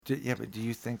But do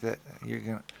you think that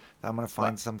I'm gonna What?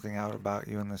 find something out about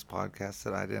you in this podcast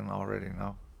that I didn't already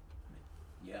know?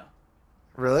 Yeah.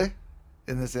 Really?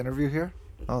 In this interview here?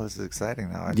 Oh, this is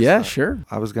exciting now. I just Yeah, thought sure.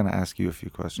 I was gonna ask you a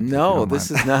few questions if you No, don't this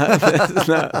mind. is not. This is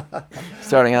not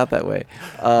starting out that way.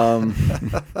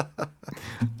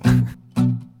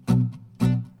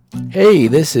 Hey,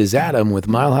 this is Adam with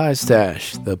Mile High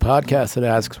Stash, the podcast that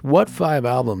asks what 5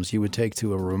 albums you would take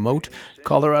to a remote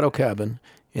Colorado cabin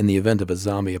in the event of a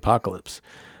zombie apocalypse.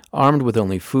 Armed with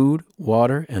only food,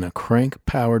 water, and a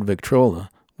crank-powered Victrola,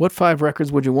 what 5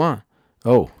 records would you want?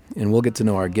 Oh, and we'll get to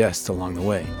know our guests along the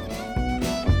way.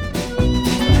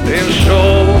 Then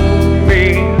show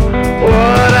me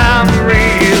what I'm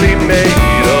really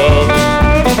made of.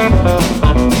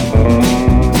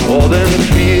 More than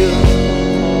fear,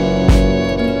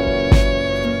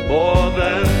 more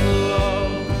than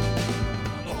love.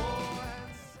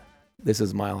 This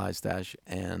is Mile High Stash,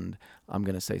 and I'm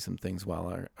going to say some things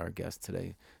while our guest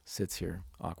today sits here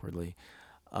awkwardly.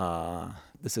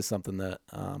 This is something that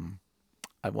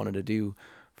I've wanted to do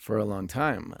for a long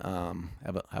time.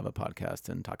 Have a podcast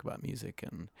and talk about music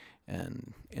and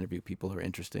interview people who are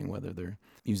interesting, whether they're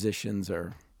musicians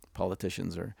or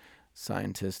politicians or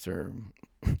scientists or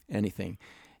anything.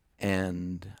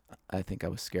 And I think I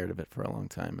was scared of it for a long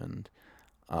time. And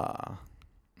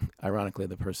ironically,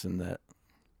 the person that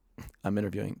I'm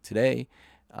interviewing today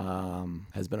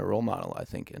has been a role model, I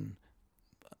think, in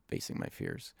facing my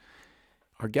fears.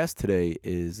 Our guest today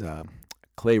is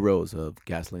Clay Rose of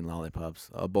Gasoline Lollipops,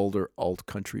 a Boulder alt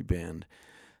country band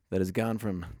that has gone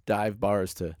from dive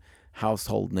bars to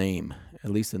household name,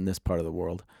 at least in this part of the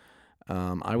world.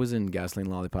 I was in Gasoline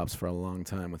Lollipops for a long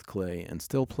time with Clay and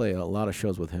still play a lot of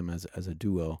shows with him as a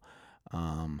duo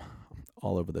all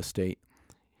over the state.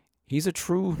 He's a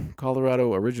true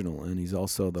Colorado original, and he's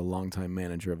also the longtime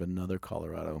manager of another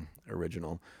Colorado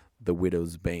original, The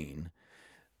Widow's Bane.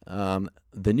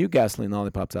 The new Gasoline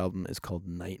Lollipops album is called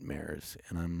Nightmares,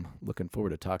 and I'm looking forward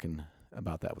to talking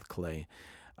about that with Clay.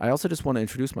 I also just want to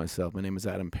introduce myself. My name is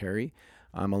Adam Perry.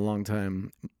 I'm a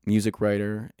longtime music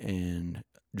writer and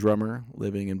drummer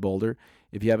living in Boulder.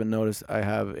 If you haven't noticed, I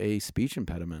have a speech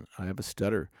impediment. I have a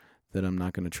stutter that I'm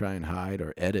not going to try and hide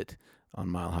or edit on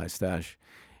Mile High Stash.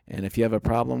 And if you have a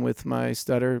problem with my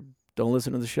stutter, don't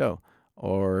listen to the show.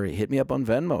 Or hit me up on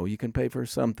Venmo. You can pay for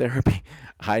some therapy.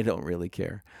 I don't really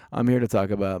care. I'm here to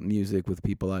talk about music with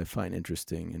people I find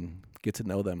interesting and get to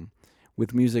know them,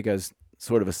 with music as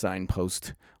sort of a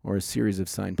signpost or a series of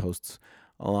signposts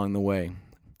along the way.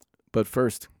 But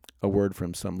first, a word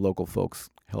from some local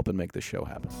folks helping make the show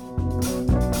happen.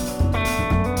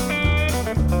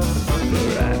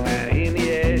 Right now in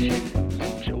the ashes,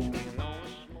 choking on the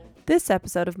smoke. This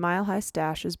episode of Mile High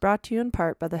Stash is brought to you in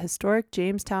part by the historic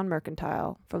Jamestown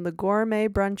Mercantile. From the gourmet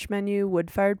brunch menu,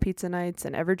 wood-fired pizza nights,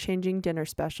 and ever-changing dinner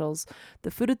specials,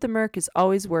 the food at the Merc is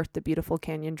always worth the beautiful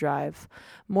Canyon Drive.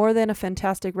 More than a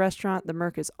fantastic restaurant, the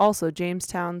Merc is also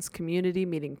Jamestown's community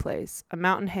meeting place, a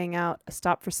mountain hangout, a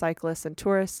stop for cyclists and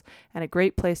tourists, and a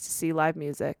great place to see live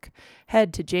music.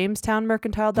 Head to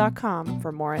jamestownmercantile.com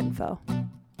for more info.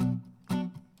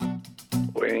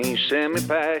 When you send me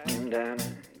packing down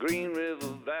Green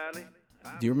River Valley.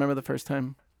 Do you remember the first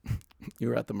time you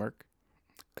were at the Merc?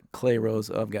 Clay Rose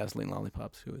of Gasoline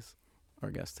Lollipops, who is our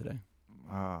guest today.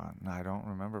 No, I don't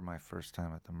remember my first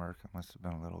time at the Merc. I must have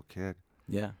been a little kid.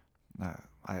 Yeah.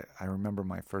 I remember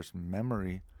my first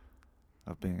memory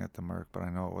of being at the Merc, but I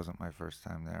know it wasn't my first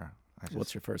time there.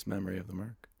 What's your first memory of the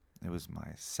Merc? It was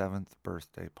my 7th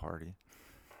birthday party,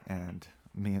 and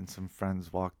me and some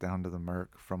friends walked down to the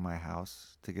Merc from my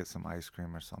house to get some ice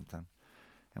cream or something.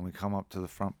 And we come up to the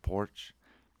front porch,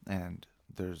 and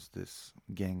there's this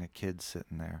gang of kids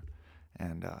sitting there,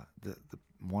 and the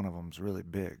one of them's really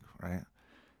big, right?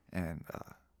 And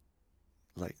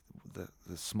like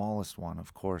the smallest one,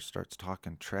 of course, starts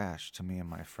talking trash to me and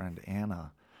my friend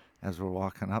Anna as we're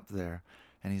walking up there,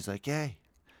 and he's like, "Hey,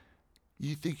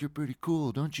 you think you're pretty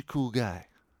cool, don't you, cool guy?"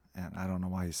 And I don't know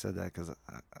why he said that, because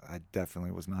I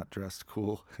definitely was not dressed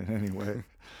cool in any way.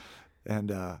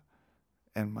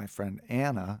 And my friend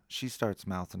Anna, she starts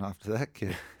mouthing off to that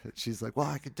kid. She's like, "Well,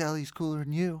 I can tell he's cooler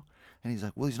than you." And he's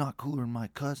like, "Well, he's not cooler than my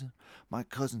cousin. My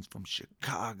cousin's from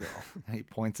Chicago." And he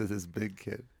points at this big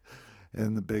kid.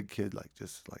 And the big kid,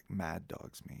 just mad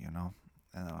dogs me, you know?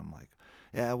 And then I'm like,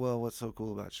 "Yeah, well, what's so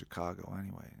cool about Chicago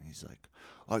anyway?" And he's like,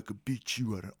 "I could beat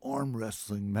you at an arm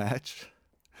wrestling match."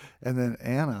 And then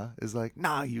Anna is like,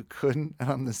 "Nah, you couldn't." And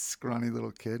I'm this scrawny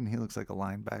little kid, and he looks like a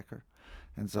linebacker.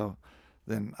 And so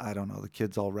then, I don't know, the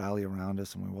kids all rally around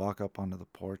us, and we walk up onto the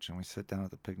porch, and we sit down at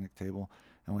the picnic table,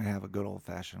 and we have a good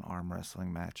old-fashioned arm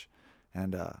wrestling match.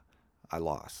 And I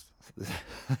lost.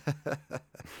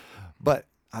 But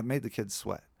I made the kids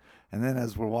sweat. And then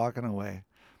as we're walking away,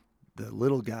 the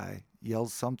little guy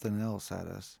yells something else at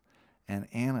us. And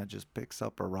Anna just picks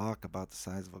up a rock about the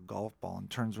size of a golf ball and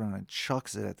turns around and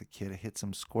chucks it at the kid. It hits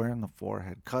him square in the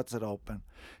forehead, cuts it open.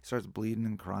 He starts bleeding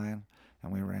and crying.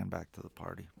 And we ran back to the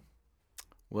party.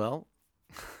 Well,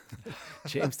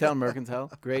 Jamestown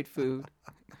Mercantile, great food,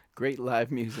 great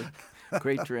live music,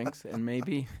 great drinks, and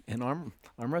maybe an arm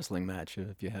wrestling match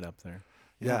if you head up there.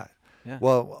 Yeah. Yeah.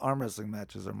 Well, arm wrestling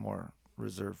matches are more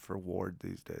reserved for ward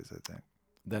these days, I think.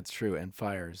 That's true, and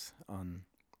fires on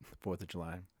the 4th of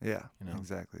July. Yeah, You know.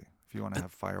 exactly. If you want to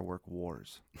have firework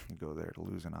wars, you go there to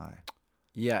lose an eye.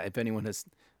 Yeah, if anyone has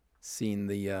seen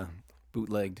the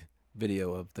bootlegged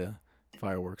video of the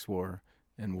fireworks war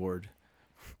and ward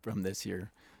from this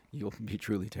year, you'll be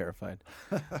truly terrified.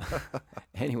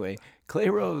 Anyway, Clay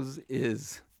Rose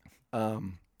is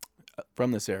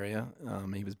from this area.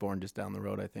 He was born just down the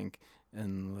road, I think.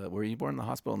 And were you born in the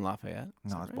hospital in Lafayette?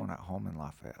 No, I was born at home in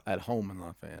Lafayette. At home in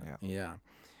Lafayette. Yeah.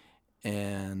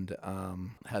 And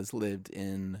has lived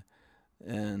in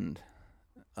the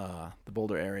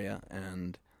Boulder area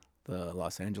and the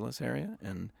Los Angeles area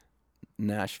and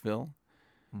Nashville,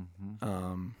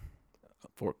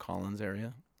 Fort Collins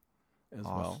area as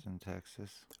well. Austin,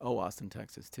 Texas. Oh, Austin,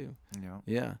 Texas too. Yeah.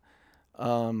 Yeah.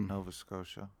 Nova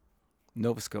Scotia.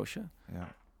 Nova Scotia. Yeah.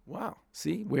 Wow.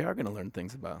 See, we are going to learn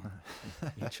things about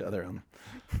each other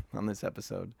on this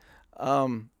episode.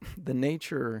 The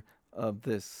nature of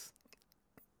this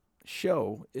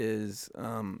show is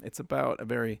it's about a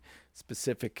very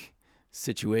specific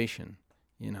situation,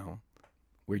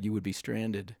 where you would be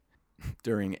stranded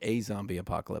during a zombie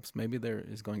apocalypse. Maybe there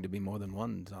is going to be more than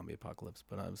one zombie apocalypse,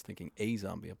 but I was thinking a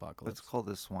zombie apocalypse. Let's call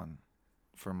this one,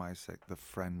 for my sake, the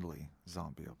friendly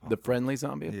zombie apocalypse. The friendly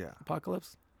zombie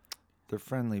apocalypse? They're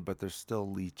friendly, but they're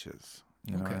still leeches.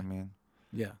 You know what I mean?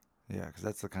 Yeah. Yeah, because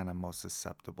that's the kind I'm most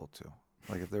susceptible to.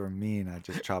 Like, if they were mean, I'd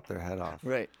just chop their head off.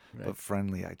 Right. But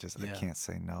friendly, I can't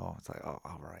say no. It's like, oh,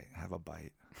 all right, have a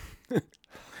bite.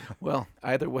 Well,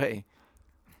 either way,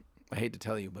 I hate to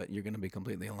tell you, but you're going to be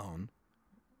completely alone.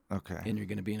 Okay. And you're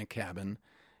going to be in a cabin.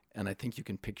 And I think you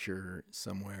can picture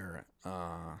somewhere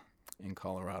in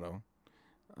Colorado,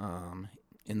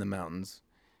 in the mountains,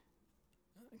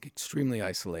 extremely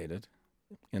isolated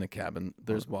in a cabin.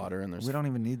 There's water and there's... We don't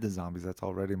even need the zombies. That's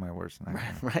already my worst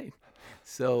nightmare. Right.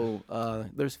 So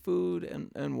there's food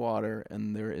and water,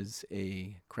 and there is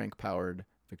a crank-powered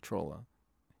Victrola.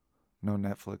 No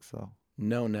Netflix, though?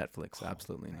 No Netflix,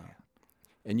 absolutely not.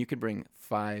 And you could bring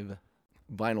 5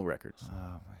 vinyl records.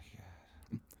 Oh, my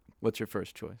God. What's your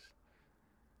first choice?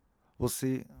 Well,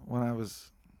 see, when I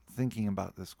was thinking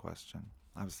about this question,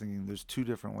 I was thinking there's 2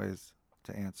 different ways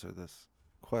to answer this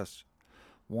question.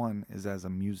 One is as a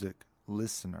music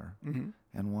listener,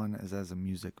 and one is as a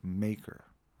music maker,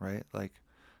 right? Like,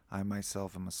 I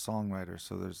myself am a songwriter,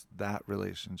 so there's that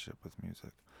relationship with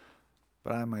music.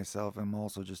 But I myself am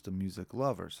also just a music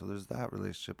lover, so there's that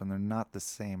relationship, and they're not the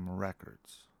same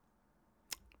records.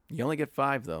 You only get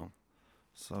 5, though.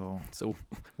 So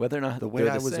whether or not the way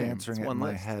I was same, answering it in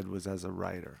my head was as a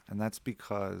writer, and that's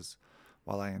because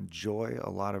while I enjoy a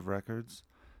lot of records,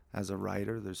 as a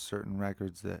writer, there's certain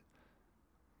records that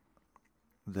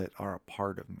are a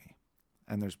part of me.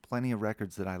 And there's plenty of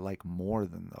records that I like more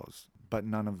than those, but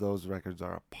none of those records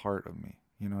are a part of me.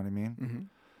 You know what I mean? Mm-hmm.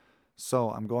 So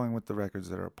I'm going with the records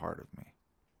that are a part of me.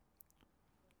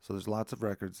 So there's lots of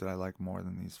records that I like more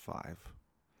than these 5.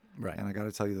 Right. And I got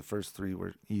to tell you, the first 3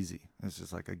 were easy. It's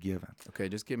just like a given. Okay,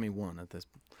 just give me one at this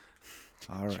point.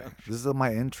 All right. This is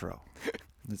my intro.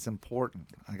 It's important.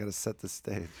 I got to set the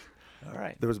stage. All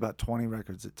right. There was about 20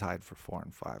 records that tied for 4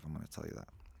 and 5. I'm going to tell you that.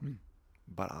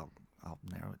 But I'll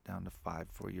narrow it down to 5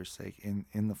 for your sake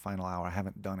in the final hour. I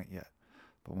haven't done it yet.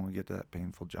 But when we get to that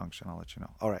painful junction, I'll let you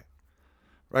know. All right.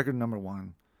 Record number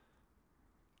 1.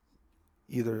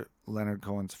 Either Leonard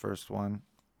Cohen's first one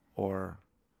or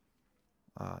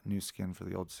New Skin for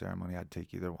the Old Ceremony. I'd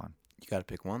take either one. You got to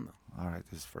pick one, though. All right.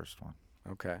 This is the first one.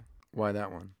 Okay. Why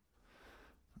that one?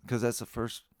 Because that's the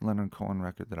first Leonard Cohen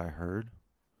record that I heard.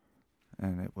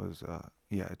 And it was,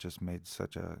 it just made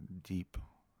such a deep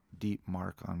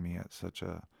mark on me at such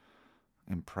a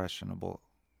impressionable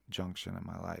junction in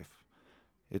my life.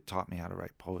 It taught me how to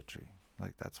write poetry.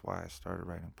 Like, that's why I started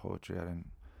writing poetry.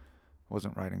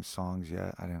 Wasn't writing songs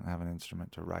yet. I didn't have an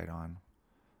instrument to write on.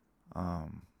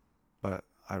 But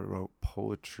I wrote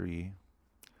poetry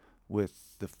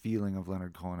with the feeling of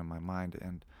Leonard Cohen in my mind.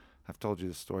 And I've told you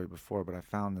this story before, but I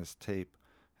found this tape,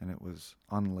 and it was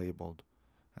unlabeled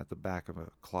at the back of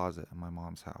a closet in my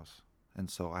mom's house. And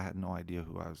so I had no idea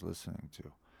who I was listening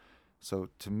to. So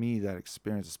to me, that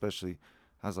experience, especially,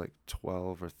 I was like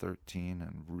 12 or 13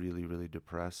 and really, really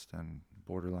depressed and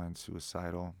borderline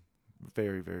suicidal,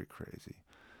 very, very crazy,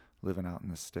 living out in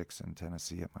the sticks in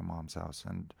Tennessee at my mom's house.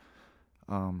 And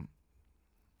um,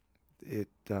 it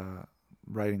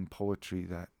writing poetry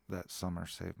that summer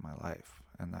saved my life,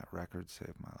 and that record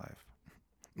saved my life.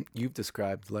 You've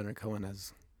described Leonard Cohen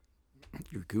as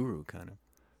your guru, kind of.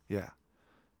 Yeah,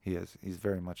 he is. He's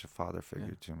very much a father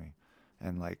figure Yeah. to me.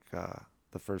 And like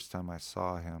the first time I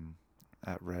saw him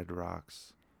at Red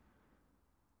Rocks,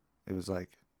 it was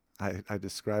like I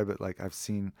describe it like I've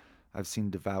seen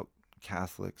devout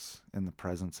Catholics in the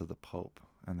presence of the Pope,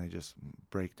 and they just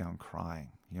break down crying,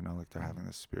 like they're having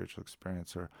this spiritual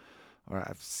experience. Or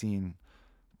I've seen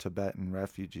Tibetan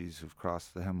refugees who've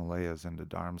crossed the Himalayas into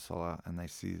Dharamsala, and they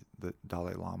see the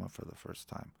Dalai Lama for the first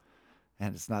time.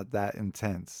 And it's not that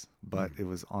intense, but it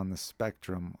was on the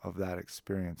spectrum of that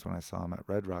experience when I saw him at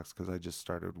Red Rocks, because I just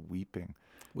started weeping.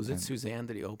 Was it And Suzanne?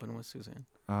 Did he open with Suzanne?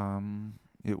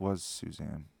 It was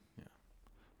Suzanne. Yeah.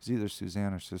 It was either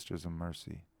Suzanne or Sisters of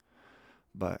Mercy,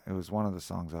 but it was one of the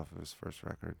songs off of his first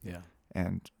record. Yeah.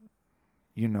 And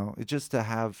it just to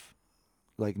have,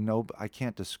 like, no, I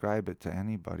can't describe it to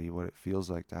anybody what it feels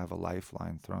like to have a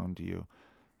lifeline thrown to you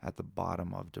at the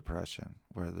bottom of depression,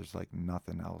 where there's like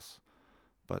nothing else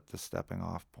but the stepping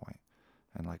off point,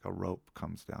 and like a rope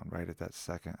comes down right at that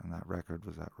second, and that record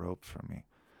was that rope for me.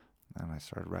 And I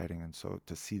started writing, and so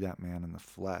to see that man in the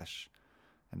flesh,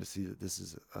 and to see that this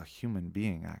is a human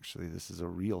being, actually, this is a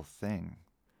real thing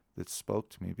that spoke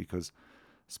to me, because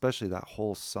especially that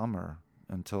whole summer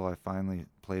until I finally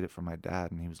played it for my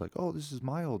dad, and he was like, "Oh, this is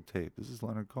my old tape. This is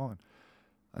Leonard Cohen."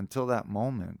 Until that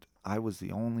moment, I was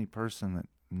the only person that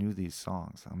knew these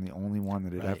songs. I'm the only one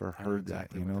that had Right. ever I know heard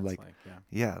exactly that, what like, that's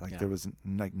yeah. yeah, like Yeah. there was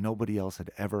like nobody else had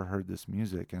ever heard this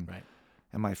music. And Right.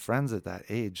 and my friends at that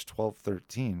age, 12,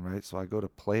 13, right? So I go to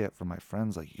play it for my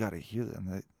friends, like, "You got to hear that."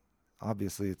 And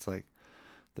obviously it's like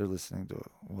they're listening to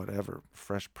whatever,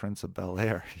 Fresh Prince of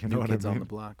Bel-Air, you know New what Kids I mean? on the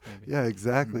Block, maybe. Yeah,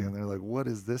 exactly. Mhm. And they're like, "What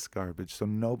is this garbage?" So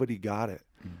nobody got it.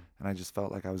 And I just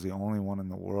felt like I was the only one in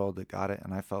the world that got it,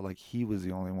 and I felt like he was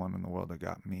the only one in the world that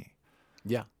got me.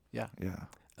 Yeah. Yeah. Yeah.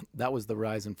 That was the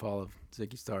rise and fall of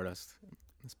Ziggy Stardust,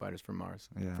 the Spiders from Mars,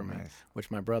 Yeah, for me, nice.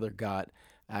 which my brother got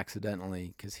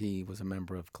accidentally because he was a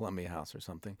member of Columbia House or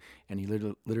something, and he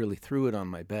literally threw it on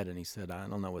my bed, and he said, "I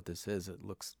don't know what this is. It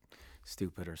looks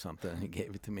stupid or something." And he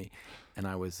gave it to me, and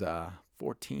I was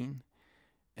 14,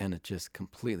 and it just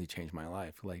completely changed my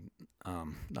life. Like,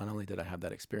 not only did I have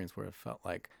that experience where it felt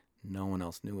like no one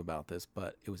else knew about this,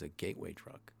 but it was a gateway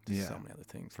drug to Yeah. so many other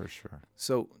things. For sure.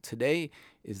 So today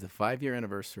is the 5-year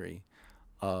anniversary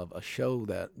of a show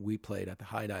that we played at the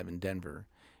High Dive in Denver,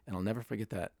 and I'll never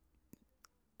forget that.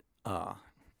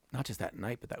 Not just that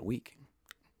night, but that week.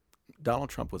 Donald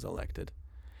Trump was elected,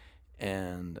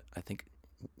 and I think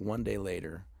one day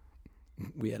later,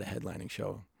 we had a headlining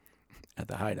show at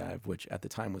the High Dive, which at the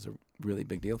time was a really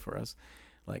big deal for us,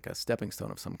 like a stepping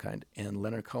stone of some kind. And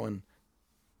Leonard Cohen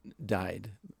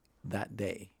died that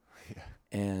day. Yeah.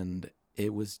 And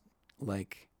it was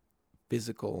like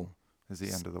physical. It's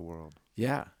the end of the world.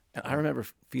 Yeah. And I remember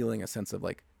feeling a sense of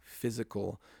like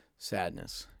physical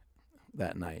sadness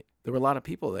that night. There were a lot of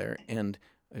people there, and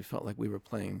it felt like we were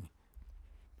playing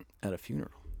at a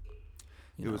funeral.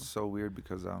 It was so weird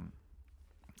because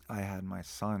I had my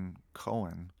son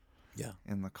Cohen Yeah.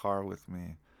 in the car with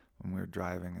me when we were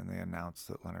driving, and they announced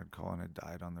that Leonard Cohen had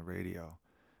died on the radio.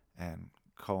 And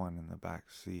Cohen in the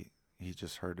back seat, he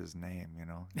just heard his name,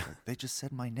 He's like, "They just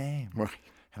said my name." Right.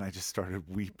 And I just started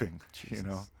weeping,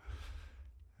 Jesus.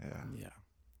 Yeah. Yeah.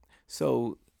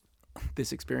 So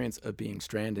this experience of being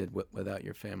stranded without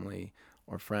your family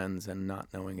or friends and not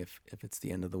knowing if it's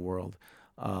the end of the world,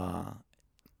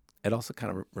 it also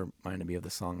kind of reminded me of the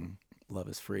song "Love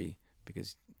Is Free,"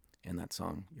 because in that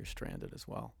song you're stranded as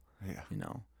well. Yeah.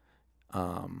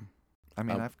 I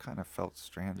mean, I've kind of felt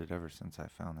stranded ever since I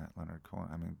found that Leonard Cohen.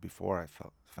 I mean, before I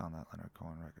found that Leonard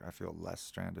Cohen record, I feel less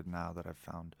stranded now that I've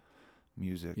found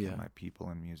music and my people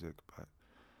in music. But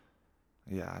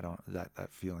yeah, I don't.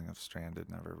 That feeling of stranded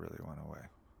never really went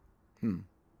away.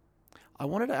 I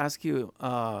wanted to ask you.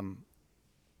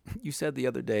 You said the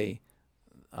other day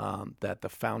that The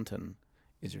Fountain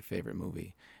is your favorite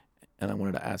movie, and I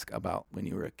wanted to ask about when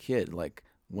you were a kid. Like,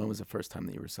 when was the first time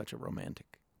that you were such a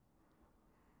romantic?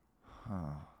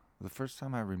 The first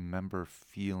time I remember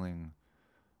feeling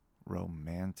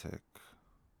romantic,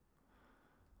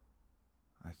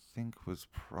 I think was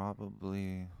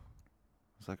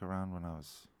like around when I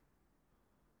was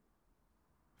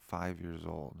 5 years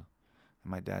old.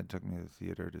 And my dad took me to the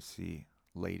theater to see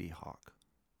Lady Hawk.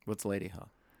 What's Lady Hawk?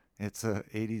 It's a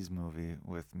 80s movie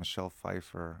with Michelle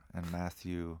Pfeiffer and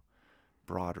Matthew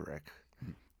Broderick.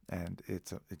 Mm. And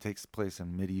it takes place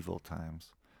in medieval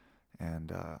times.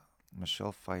 And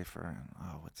Michelle Pfeiffer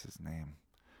and, what's his name?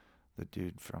 The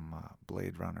dude from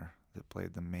Blade Runner that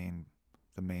played the main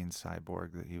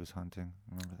cyborg that he was hunting.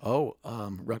 Remember that? Oh,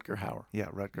 Rutger Hauer. Yeah,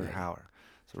 Rutger Yeah. Hauer.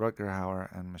 So Rutger Hauer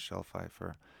and Michelle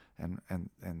Pfeiffer, and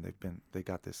they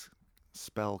got this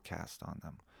spell cast on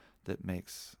them that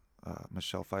makes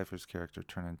Michelle Pfeiffer's character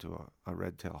turn into a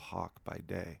red-tailed hawk by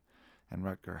day, and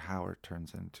Rutger Hauer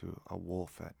turns into a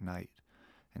wolf at night.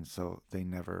 And so they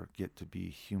never get to be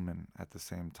human at the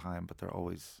same time, but they're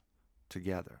always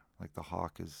together. Like the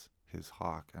hawk is his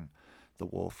hawk, and the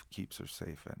wolf keeps her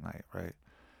safe at night, right?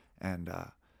 And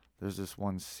there's this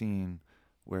one scene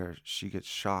where she gets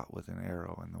shot with an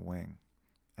arrow in the wing,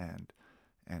 and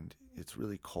it's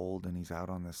really cold, and he's out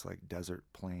on this like desert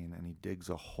plain, and he digs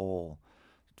a hole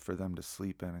for them to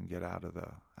sleep in and get out of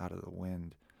the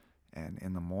wind. And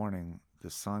in the morning, the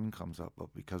sun comes up,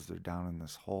 but because they're down in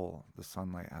this hole, the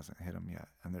sunlight hasn't hit them yet.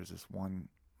 And there's this one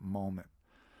moment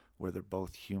where they're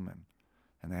both human,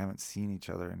 and they haven't seen each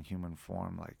other in human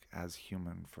form, like as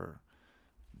human, for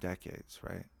decades,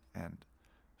 right? And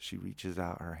she reaches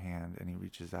out her hand, and he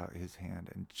reaches out his hand,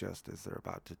 and just as they're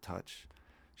about to touch,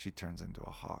 she turns into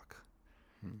a hawk.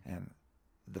 And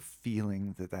the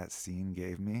feeling that scene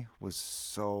gave me was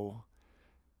so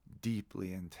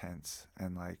deeply intense,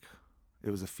 and like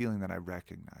it was a feeling that I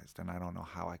recognized, and I don't know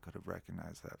how I could have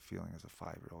recognized that feeling as a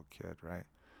 5-year-old kid, right?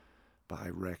 But I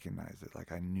recognized it,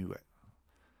 like I knew it.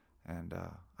 And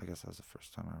I guess that was the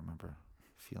first time I remember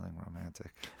feeling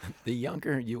romantic. The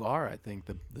younger you are, I think,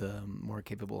 the more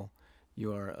capable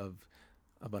you are of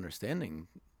understanding,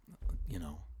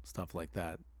 stuff like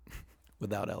that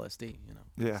without LSD,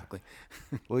 Yeah. basically.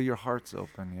 Well, your heart's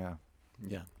open, yeah.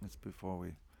 Yeah. It's before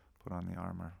we put on the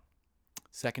armor.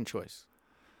 Second choice.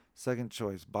 Second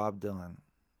choice, Bob Dylan,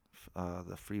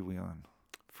 the Freewheelin'.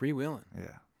 Freewheelin'.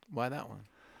 Yeah. Why that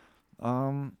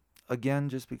one? Again,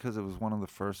 just because it was one of the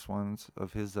first ones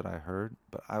of his that I heard,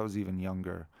 but I was even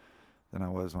younger than I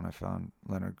was when I found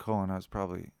Leonard Cohen. I was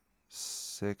probably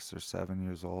 6 or 7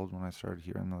 years old when I started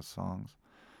hearing those songs.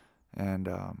 And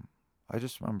I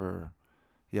just remember,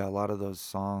 a lot of those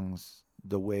songs,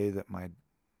 the way that my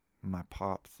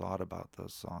pop thought about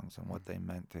those songs and what they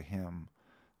meant to him,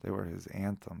 they were his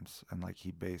anthems, and like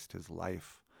he based his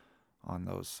life on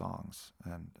those songs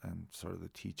and sort of the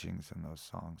teachings in those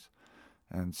songs.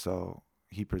 And so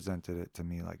he presented it to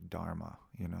me like Dharma,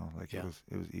 like it was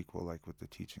equal, like with the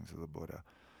teachings of the Buddha,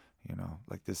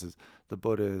 like the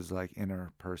Buddha is like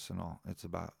interpersonal. It's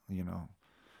about,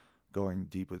 going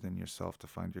deep within yourself to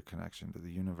find your connection to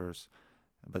the universe.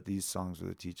 But these songs are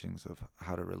the teachings of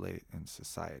how to relate in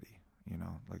society,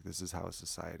 like this is how a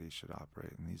society should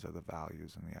operate, and these are the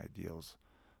values and the ideals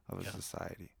of a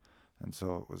society. And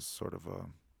so it was sort of a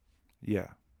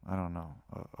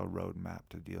roadmap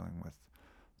to dealing with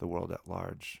the world at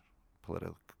large,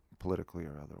 politically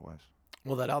or otherwise.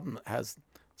 Well, that album has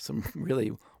some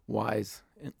really wise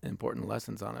and important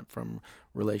lessons on it, from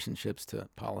relationships to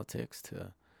politics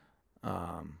to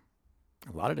a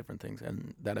lot of different things.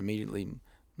 And that immediately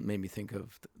made me think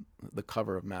of the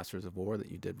cover of Masters of War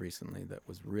that you did recently that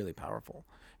was really powerful.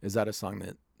 Is that a song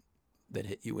that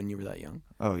hit you when you were that young?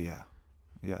 Oh, yeah.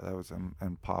 Yeah, that was,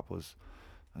 and Pop was,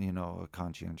 a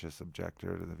conscientious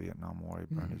objector to the Vietnam War.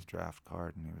 He burned his draft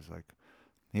card, and he was like,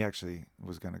 he actually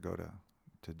was going to go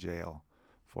to jail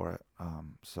for it.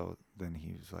 So then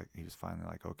he was finally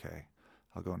like, okay,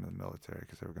 I'll go into the military,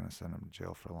 because they were going to send him to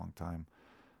jail for a long time.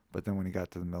 But then when he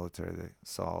got to the military, they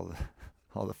saw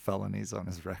all the felonies on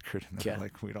his record, and they were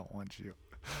like, we don't want you.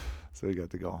 So he got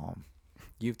to go home.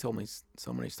 You've told me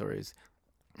so many stories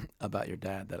about your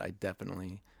dad that I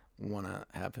definitely want to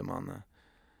have him on the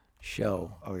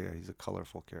show. Oh, yeah, he's a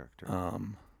colorful character. I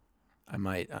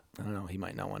don't know, he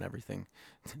might not want everything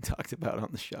talked about on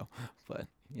the show, but,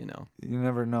 You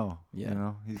never know.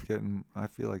 Yeah. I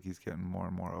feel like he's getting more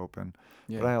and more open.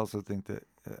 Yeah. But I also think that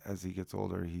as he gets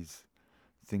older, he's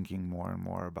thinking more and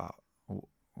more about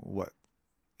what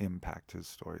impact his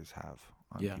stories have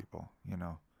on people,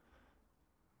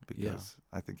 because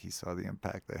I think he saw the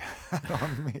impact they had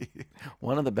on me.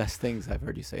 One of the best things I've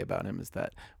heard you say about him is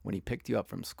that when he picked you up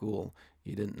from school,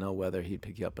 you didn't know whether he'd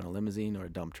pick you up in a limousine or a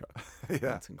dump truck. Yeah.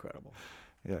 That's incredible.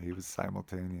 Yeah, he was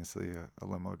simultaneously a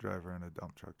limo driver and a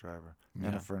dump truck driver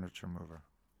and a furniture mover.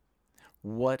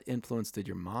 What influence did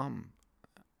your mom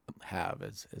have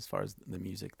as far as the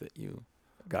music that you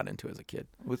got into as a kid?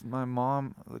 With my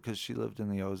mom, because she lived in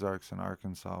the Ozarks in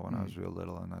Arkansas when I was real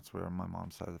little, and that's where my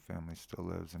mom's side of the family still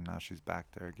lives, and now she's back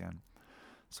there again.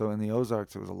 So in the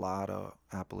Ozarks, there was a lot of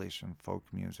Appalachian folk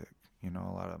music. You know,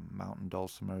 a lot of mountain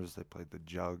dulcimers. They played the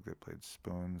jug, they played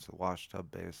spoons, the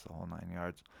washtub bass, the whole 9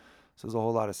 yards. So there's a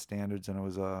whole lot of standards, and it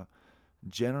was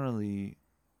generally,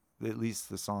 at least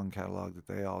the song catalog that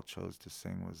they all chose to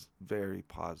sing was very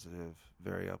positive,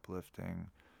 very uplifting,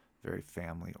 very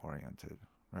family oriented,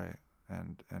 right?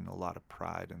 And a lot of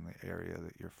pride in the area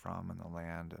that you're from and the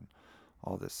land and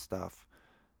all this stuff.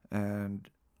 And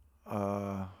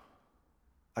I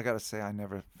gotta say, I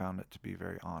never found it to be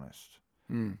very honest.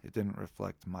 It didn't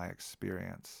reflect my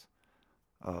experience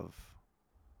of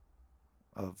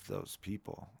those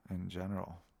people in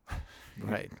general.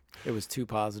 Right. It was too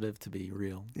positive to be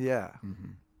real. Yeah,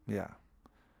 Mm-hmm. yeah.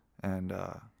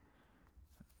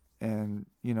 And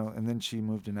you know, and then she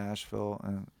moved to Nashville,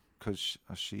 and because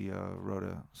she wrote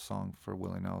a song for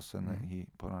Willie Nelson that he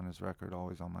put on his record,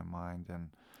 "Always on My Mind,"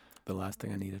 and The last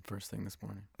thing I needed first thing this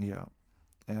morning. yeah.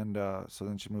 And so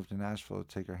then she moved to Nashville to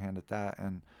take her hand at that.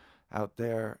 And out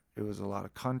there, it was a lot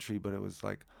of country, but it was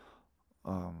like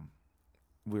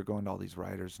we were going to all these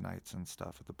writers' nights and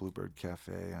stuff at the Bluebird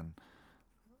Cafe. And,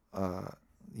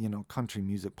 you know, country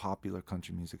music, popular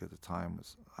country music at the time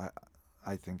was,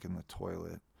 I think, in the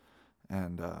toilet.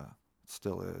 And it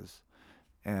still is.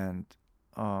 And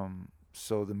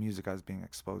so the music I was being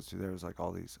exposed to there was like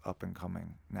all these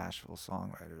up-and-coming Nashville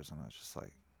songwriters. And I was just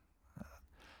like,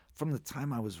 from the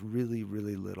time I was really,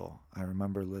 really little, I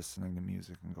remember listening to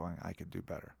music and going, I could do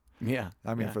better. Yeah.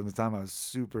 I mean, from the time I was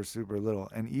super, super little.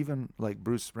 And even like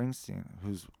Bruce Springsteen,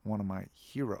 who's one of my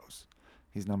heroes.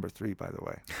 He's number 3, by the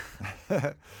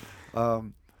way.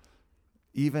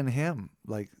 Even him,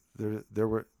 like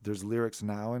there's lyrics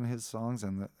now in his songs,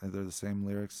 and they're the same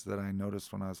lyrics that I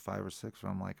noticed when I was 5 or 6, where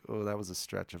I'm like, oh, that was a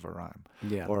stretch of a rhyme.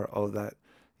 Yeah. Or, oh, that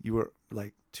you were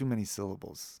like too many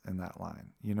syllables in that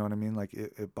line. You know what I mean? Like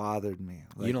it bothered me.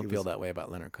 Like, you don't feel that way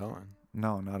about Leonard Cohen.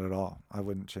 No, not at all. I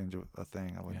wouldn't change a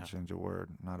thing. I wouldn't change a word,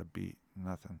 not a beat,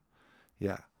 nothing.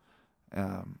 Yeah.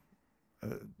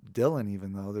 Dylan,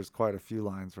 even though there's quite a few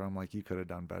lines where I'm like, you could have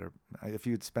done better. If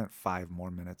you'd spent 5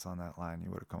 more minutes on that line, you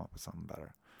would have come up with something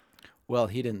better. Well,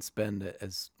 he didn't spend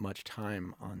as much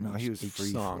time on he was each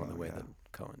free song flow, the way yeah. that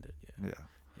Cohen did. Yeah.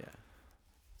 Yeah.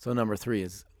 So number 3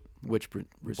 is which Bruce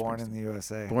Born Springsteen? in the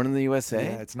USA. Born in the USA?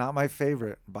 Yeah, it's not my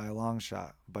favorite by a long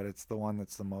shot, but it's the one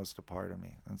that's the most a part of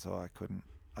me. And so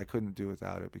I couldn't do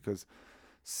without it, because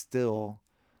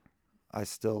I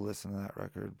still listen to that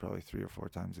record probably 3 or 4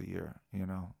 times a year, you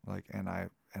know, like, and I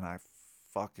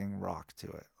fucking rock to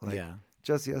it. Like, yeah.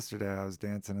 Just yesterday, I was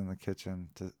dancing in the kitchen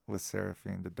with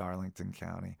Seraphine to Darlington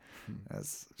County.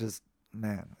 It's just,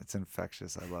 man, it's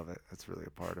infectious. I love it. It's really a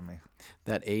part of me.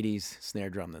 That 80s snare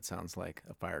drum that sounds like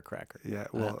a firecracker. Yeah,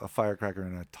 well, a firecracker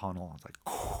in a tunnel. It's like,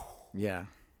 yeah.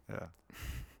 Yeah.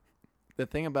 The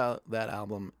thing about that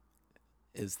album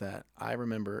is that I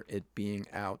remember it being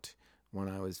out when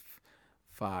I was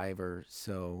 5 or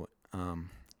so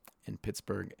in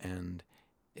Pittsburgh, and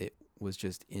it was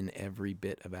just in every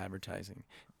bit of advertising.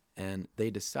 And they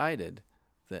decided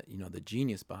that, you know, the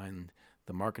genius behind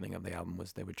the marketing of the album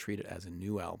was they would treat it as a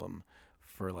new album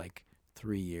for like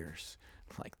 3 years,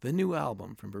 like the new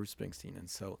album from Bruce Springsteen. And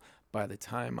so by the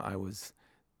time I was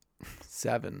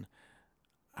 7,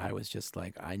 I was just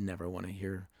like, I never want to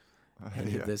hear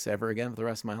any of this ever again for the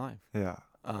rest of my life. Yeah.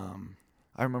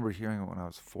 I remember hearing it when I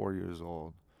was 4 years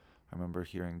old. I remember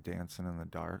hearing Dancing in the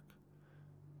Dark,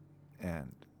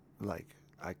 and like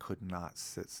I could not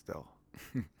sit still.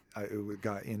 It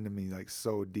got into me like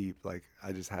so deep, like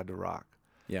I just had to rock.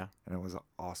 Yeah. And it was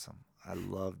awesome. I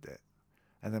loved it.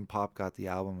 And then Pop got the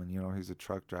album, and you know, he's a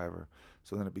truck driver,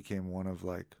 so then it became one of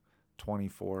like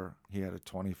 24. He had a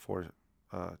 24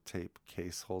 tape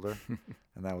case holder,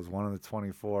 and that was one of the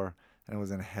 24, and it was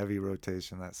in heavy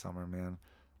rotation that summer, man.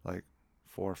 Like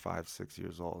 4, 5, 6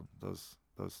 years old. Those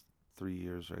 3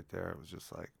 years right there, it was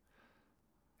just like.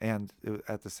 And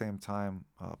at the same time,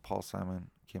 Paul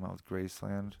Simon came out with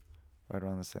Graceland right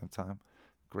around the same time.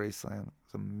 Graceland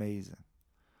was amazing.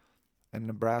 And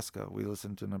Nebraska, we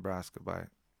listened to Nebraska by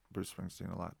Bruce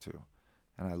Springsteen a lot too.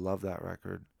 And I love that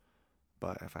record.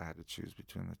 But if I had to choose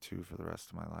between the two for the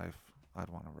rest of my life, I'd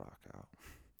want to rock out.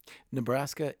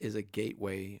 Nebraska is a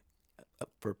gateway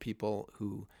for people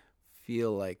who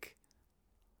feel like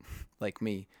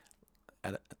me,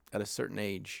 at a certain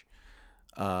age,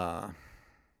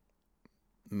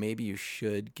 maybe you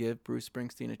should give Bruce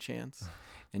Springsteen a chance.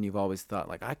 And you've always thought,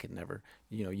 like, I could never,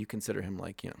 you know, you consider him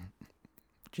like, you know,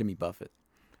 Jimmy Buffett.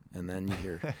 And then you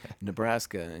hear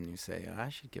Nebraska and you say, I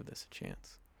should give this a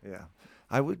chance. Yeah.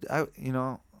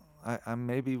 I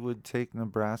maybe would take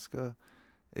Nebraska,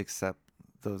 except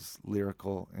those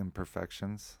lyrical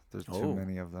imperfections. There's Oh. too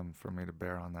many of them for me to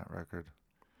bear on that record.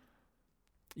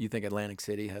 You think Atlantic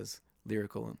City has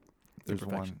lyrical There's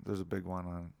imperfection? one. There's a big one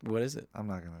on. What is it? I'm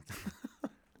not gonna.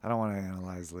 I don't want to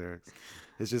analyze lyrics.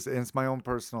 It's my own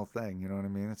personal thing. You know what I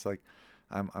mean? It's like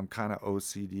I'm kind of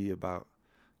OCD about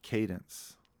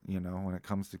cadence. You know, when it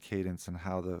comes to cadence and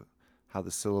how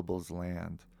the syllables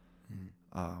land.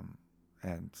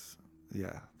 And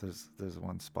yeah, there's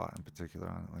one spot in particular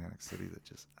on Atlantic City that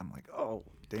just I'm like, oh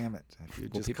damn it! If you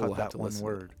just people will cut have that to one listen.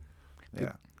 word.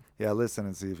 Yeah, listen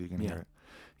and see if you can Yeah. hear it.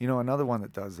 You know, another one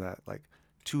that does that, like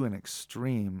to an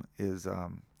extreme, is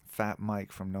Fat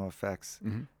Mike from NoFX,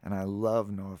 and I love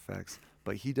NoFX,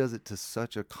 but he does it to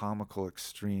such a comical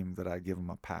extreme that I give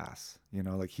him a pass. You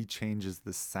know, like he changes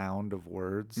the sound of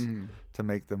words to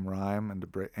make them rhyme and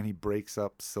and he breaks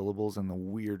up syllables in the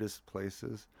weirdest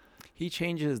places. He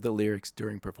changes the lyrics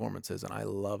during performances, and I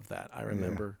love that. I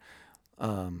remember,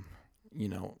 you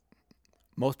know,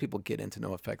 most people get into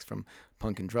NoFX from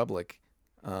Punk and Drublick,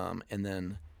 and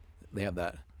then they have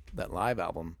that live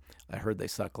album. I heard They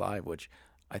Suck Live, which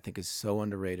I think is so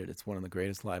underrated. It's one of the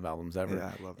greatest live albums ever.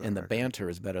 Yeah, I love that and the record. banter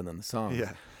is better than the songs.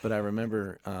 Yeah. But I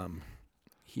remember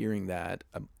hearing that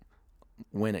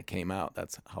when it came out.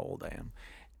 That's how old I am.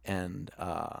 And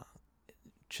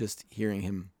just hearing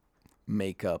him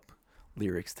make up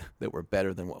lyrics that were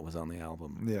better than what was on the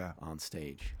album on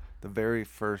stage. The very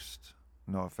first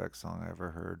NoFX song I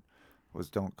ever heard was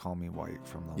Don't Call Me White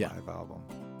from the live album.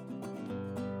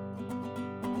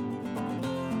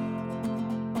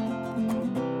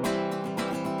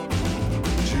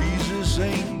 Jesus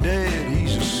ain't dead,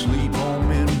 he's asleep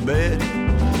home in bed,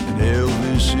 and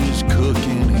Elvis is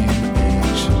cooking him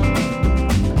eggs.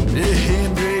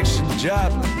 Hendrix and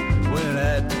Joplin went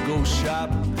out to go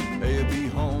shopping, they'll be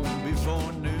home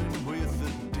before noon with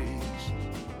the days.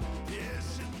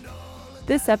 Yes, and all.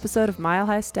 This episode of Mile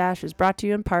High Stash is brought to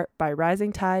you in part by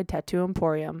Rising Tide Tattoo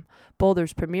Emporium,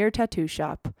 Boulder's premier tattoo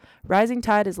shop. Rising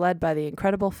Tide is led by the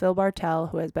incredible Phil Bartell,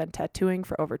 who has been tattooing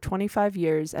for over 25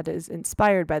 years and is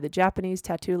inspired by the Japanese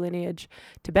tattoo lineage,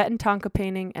 Tibetan Tonka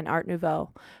painting, and Art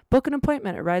Nouveau. Book an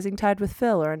appointment at Rising Tide with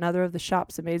Phil or another of the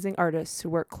shop's amazing artists who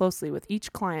work closely with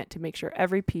each client to make sure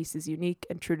every piece is unique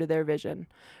and true to their vision.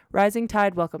 Rising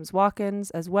Tide welcomes walk-ins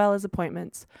as well as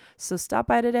appointments, so stop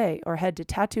by today or head to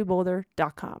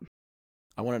tattooboulder.com.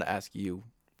 I wanted to ask you,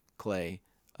 Clay,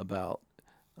 about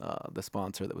the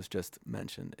sponsor that was just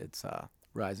mentioned. It's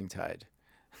Rising Tide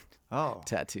Oh.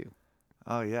 Tattoo.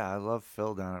 Oh yeah, I love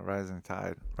Phil down at Rising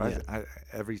Tide.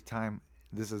 Every time,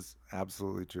 this is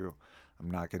absolutely true. I'm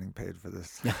not getting paid for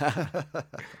this.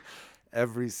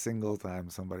 Every single time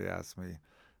somebody asks me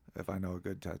if I know a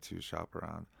good tattoo shop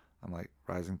around, I'm like,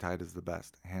 Rising Tide is the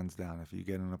best, hands down. If you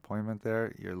get an appointment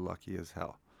there, you're lucky as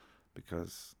hell,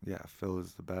 because Phil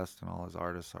is the best, and all his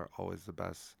artists are always the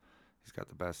best. He's got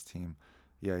the best team.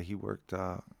 Yeah, he worked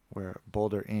where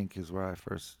Boulder Inc. is where I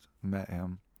first met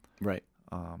him. Right.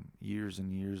 Years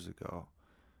and years ago,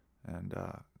 and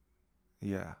I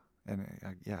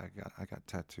got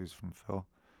tattoos from Phil.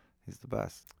 He's the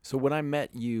best. So when I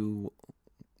met you,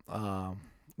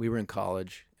 we were in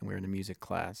college and we were in a music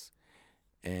class,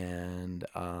 and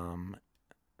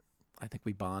I think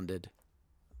we bonded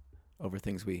over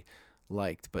things we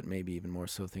liked, but maybe even more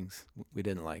so things we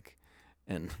didn't like,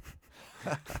 and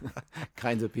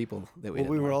kinds of people that we.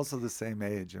 We were like. also the same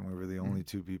age, and we were the only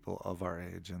two people of our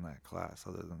age in that class,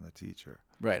 other than the teacher.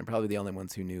 Right, and probably the only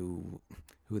ones who knew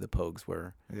who the Pogues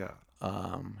were. Yeah.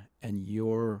 And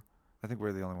your. I think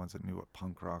we're the only ones that knew what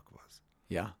punk rock was.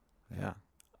 Yeah.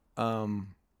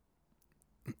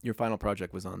 Your final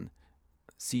project was on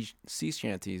sea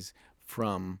shanties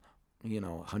from,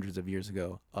 hundreds of years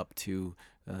ago up to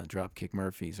Dropkick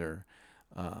Murphys or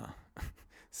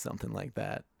something like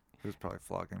that. He was probably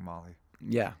flogging Molly.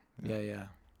 Yeah.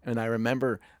 And I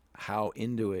remember how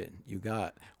into it you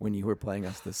got when you were playing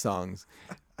us the songs,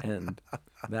 and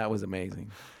that was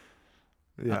amazing.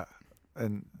 Yeah.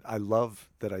 And I love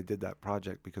that I did that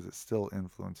project because it still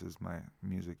influences my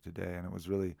music today. And it was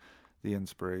really the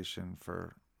inspiration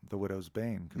for The Widow's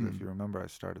Bane. Because if you remember, I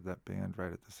started that band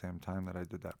right at the same time that I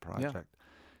did that project.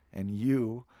 And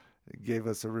you gave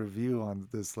us a review on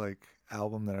this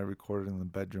album that I recorded in the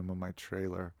bedroom of my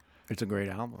trailer. It's a great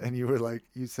album. And you were like,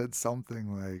 you said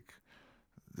something like,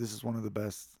 this is one of the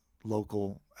best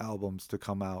local albums to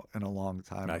come out in a long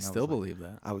time. I and still was believe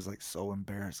that. I was so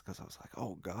embarrassed because I was like,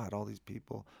 oh God, all these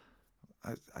people.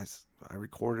 I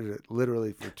recorded it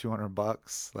literally for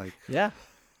 $200. Yeah.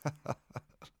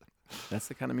 That's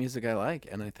the kind of music I like,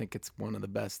 and I think it's one of the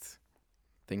best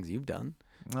things you've done.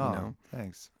 Oh,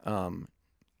 thanks.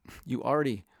 You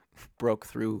already broke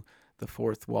through the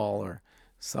fourth wall or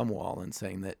some wall and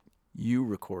saying that you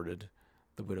recorded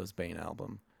the Widow's Bane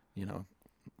album, you know.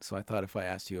 So I thought if I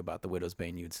asked you about the Widow's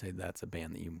Bane, you'd say that's a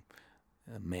band that you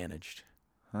managed,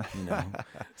 you know.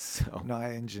 So No,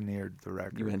 I engineered the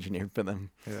record. you engineered for them.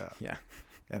 Yeah. Yeah.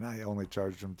 And I only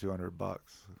charged them $200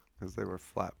 because they were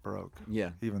flat broke.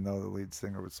 Yeah. Even though the lead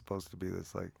singer was supposed to be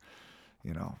this, like,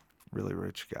 you know, really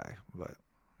rich guy, but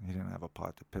he didn't have a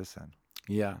pot to piss in.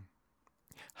 Yeah.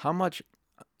 How much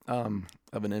of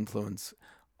an influence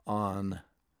on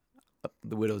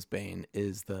the Widow's Bane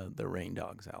is the Rain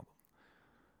Dogs album?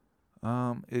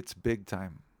 It's Big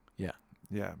Time. Yeah.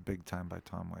 Yeah, Big Time by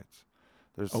Tom Waits.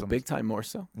 There's Oh, Big Time more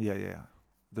so? Yeah.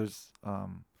 There's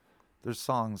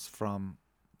songs from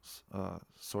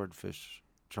Swordfish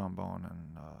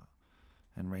Trombone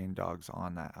and Rain Dogs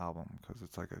on that album because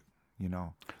it's like a, you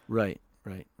know. Right.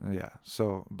 Yeah.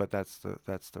 So, but that's the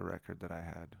record that I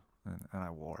had, and I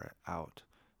wore it out.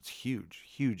 It's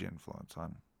huge influence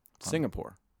on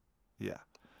Singapore. Yeah,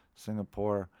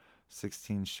 Singapore,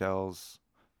 16 Shells,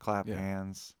 Clap Yeah.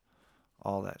 Hands,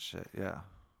 all that shit. Yeah,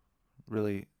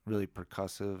 really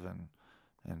percussive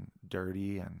and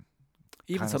dirty and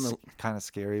Even something kind of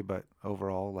scary, but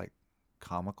overall like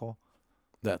comical.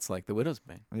 that's like the Widow's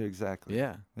Bane. Yeah, exactly.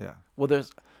 Yeah. Yeah. Well,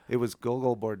 It was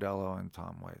Gogol Bordello and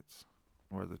Tom Waits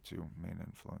were the two main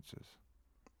influences.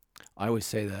 I always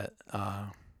say that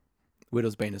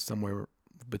Widow's Bane is somewhere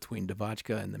between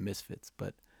Devotchka and the Misfits,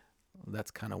 but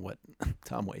that's kind of what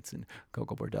Tom Waits and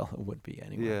Coco Bordello would be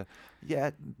anyway.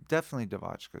 Yeah, definitely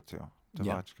Devotchka too.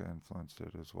 Yeah. Devotchka influenced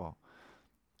it as well.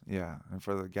 Yeah, and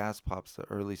for the Gas Pops, the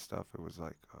early stuff, it was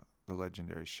like the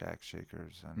legendary Shack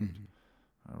Shakers and Mhm.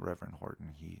 Reverend Horton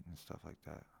Heat and stuff like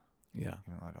that. Yeah.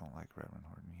 You know, I don't like Reverend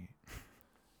Horton Heat.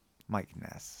 Mike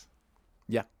Ness.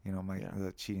 Yeah. You know, Yeah.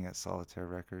 the Cheating at Solitaire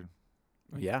record.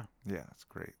 Yeah. Yeah, it's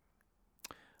great.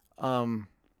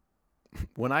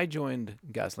 When I joined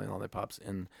Gasoline Lollipops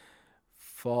in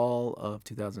fall of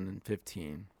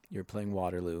 2015, you were playing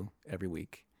Waterloo every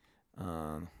week.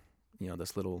 You know,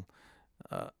 this little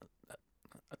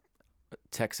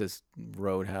Texas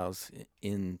roadhouse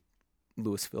in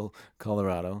Louisville,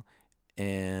 Colorado,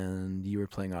 and you were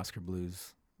playing Oscar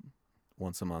Blues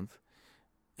once a month.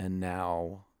 And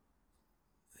now,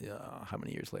 how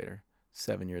many years later?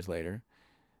 7 years later,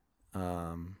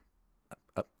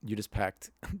 you just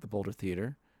packed the Boulder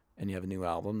Theater, and you have a new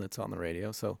album that's on the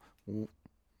radio. So,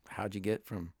 how'd you get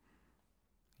from?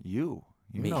 You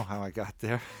Me. know how I got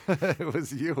there. It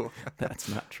was you. That's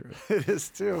not true. It is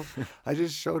too. I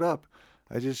just showed up.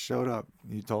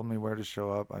 You told me where to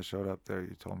show up. I showed up there.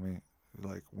 You told me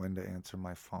like when to answer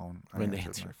my phone. I When to answered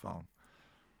answer my your phone.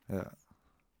 Yeah.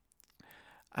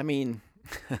 I mean,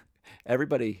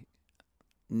 everybody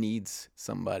needs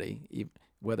somebody,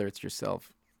 whether it's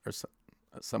yourself or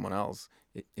someone else.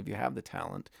 If you have the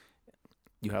talent,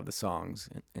 you have the songs,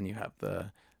 and you have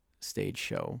the stage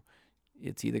show,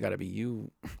 it's either got to be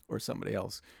you or somebody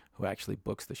else who actually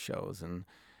books the shows and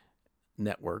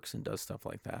networks and does stuff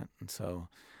like that. And so,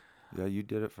 Yeah, you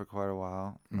did it for quite a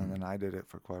while, Mhm. and then I did it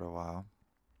for quite a while,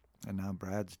 and now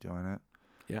Brad's doing it.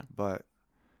 Yeah. But,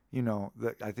 you know,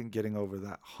 I think getting over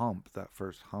that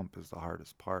first hump is the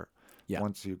hardest part. Yeah.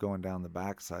 Once you're going down the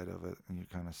backside of it and you're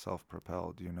kind of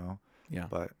self-propelled, you know. yeah.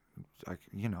 But,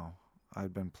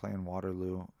 I'd been playing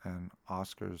Waterloo and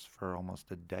Oscars for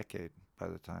almost a decade by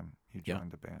the time you Yeah.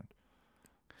 joined the band.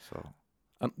 So,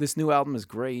 This new album is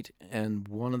great, and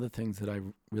one of the things that I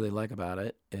really like about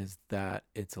it is that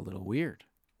it's a little weird.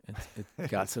 It's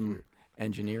got It's some weird.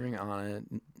 engineering on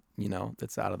it, you know,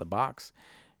 that's out of the box.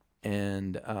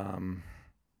 And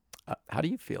how do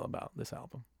you feel about this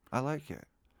album? I like it.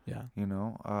 Yeah. You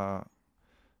know,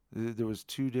 there was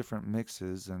 2 different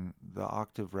mixes, and the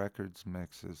Octave Records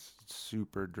mix is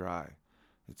super dry.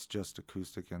 It's just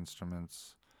acoustic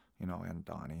instruments, you know, and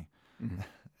Donnie. Mhm.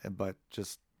 But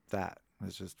just that.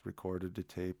 It's just recorded to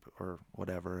tape or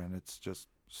whatever, and it's just,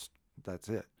 that's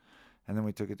it. And then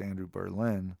we took it to Andrew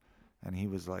Berlin, and he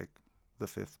was like the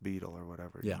 5th Beatle or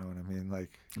whatever. Yeah. You know what I mean?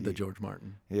 Like The George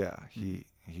Martin. Yeah, he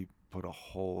put a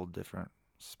whole different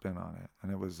spin on it,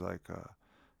 and it was like,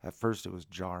 at first it was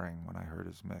jarring when I heard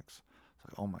his mix. It's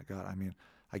like, oh my God! I mean,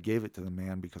 I gave it to the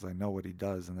man because I know what he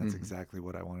does, and that's Mhm. exactly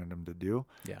what I wanted him to do.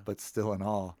 Yeah. But still, in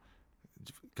all,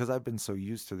 because I've been so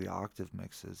used to the octave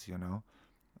mixes, you know,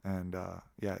 and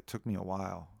yeah, it took me a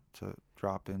while to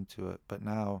drop into it. But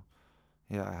now,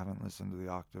 yeah, I haven't listened to the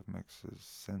octave mixes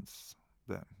since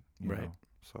then. You Right. know?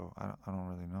 So I don't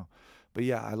really know. But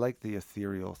yeah, I like the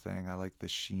ethereal thing. I like the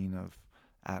sheen of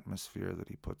atmosphere that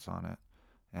he puts on it.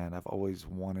 And I've always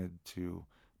wanted to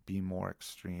be more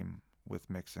extreme with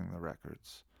mixing the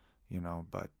records.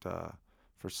 But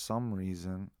for some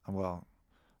reason, well,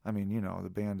 I mean, the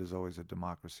band is always a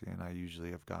democracy, and I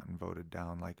usually have gotten voted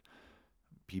down. Like,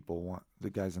 the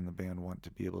guys in the band want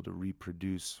to be able to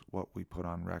reproduce what we put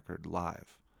on record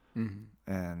live.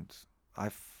 Mm-hmm. And I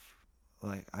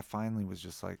finally was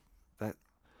just like, that,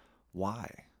 why?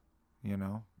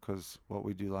 Because what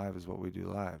we do live is what we do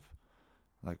live.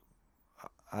 Like,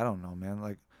 I don't know, man.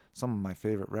 Like, some of my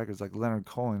favorite records, like Leonard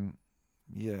Cohen,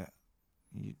 yeah,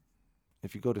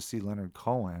 if you go to see Leonard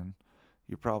Cohen,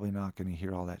 you're probably not going to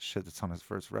hear all that shit that's on his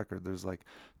first record. There's like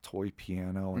toy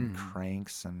piano and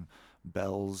cranks and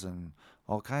bells and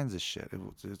all kinds of shit.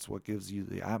 It's what gives you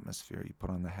the atmosphere. You put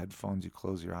on the headphones, you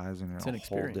close your eyes, and you're in a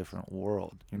whole different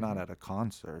world. You're not at a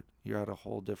concert. You're at a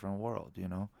whole different world,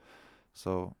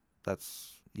 So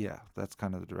that's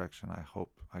kind of the direction I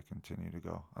hope I continue to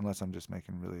go. Unless I'm just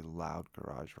making really loud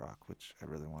garage rock, which I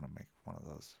really want to make one of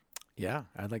those. Yeah,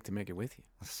 I'd like to make it with you.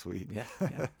 Sweet.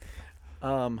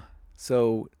 Yeah.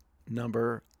 So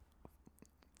number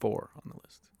 4 on the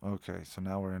list. Okay, so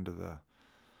now we're into the.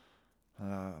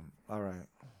 All right.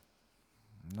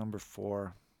 Number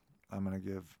 4, I'm gonna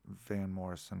give Van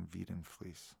Morrison "Weed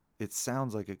Fleece." It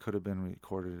sounds like it could have been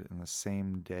recorded in the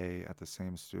same day at the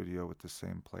same studio with the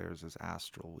same players as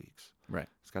Astral Weeks. Right.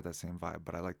 It's got that same vibe,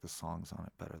 but I like the songs on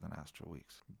it better than Astral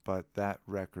Weeks. But that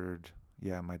record,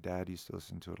 yeah, my dad used to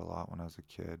listen to it a lot when I was a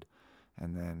kid.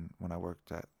 And then when I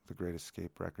worked at the Great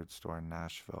Escape record store in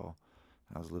Nashville,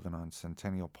 I was living on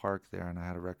Centennial Park there, and I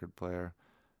had a record player,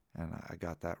 and I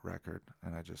got that record,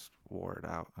 and I just wore it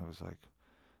out. I was like,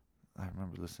 I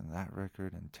remember listening to that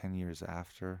record, and 10 years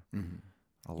after,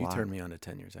 You turned me on to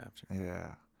 10 years after.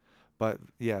 Yeah. But,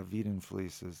 yeah, Weed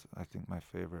Fleece is, I think, my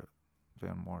favorite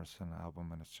Van Morrison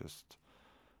album, and it's just,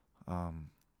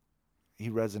 he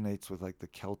resonates with, like, the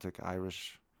Celtic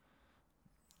Irish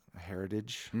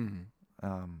heritage.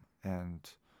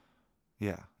 And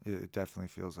yeah, it definitely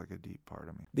feels like a deep part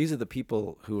of me. These are the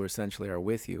people who essentially are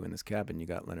with you in this cabin. You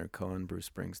got Leonard Cohen, Bruce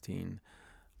Springsteen,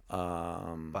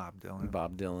 Bob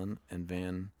Dylan, and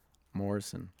Van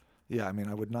Morrison. Yeah, I mean,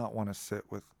 I would not want to sit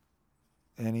with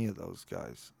any of those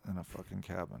guys in a fucking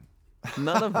cabin.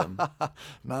 None of them.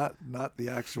 Not the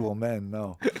actual men,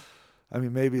 no. I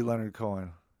mean, maybe Leonard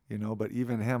Cohen, but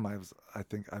even him, I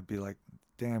think I'd be like,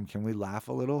 damn, can we laugh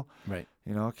a little? Right.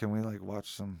 Can we like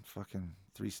watch some fucking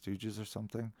Three Stooges or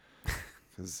something?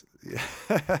 Because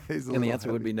he's and the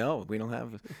answer would be no. We don't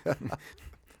have.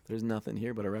 There's nothing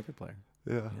here but a record player.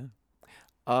 Yeah.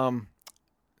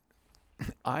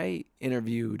 I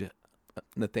interviewed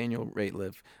Nathaniel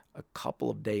Rateliff a couple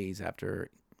of days after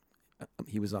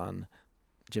he was on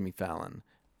Jimmy Fallon,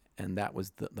 and that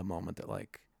was the moment that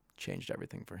like changed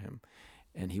everything for him.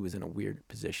 And he was in a weird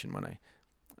position when I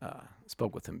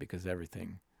spoke with him because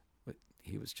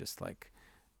he was just like,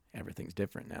 everything's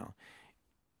different now.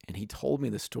 And he told me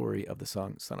the story of the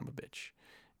song Son of a Bitch.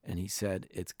 And he said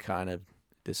it's kind of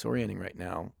disorienting right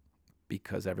now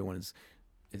because everyone is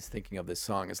thinking of this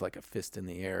song as like a fist in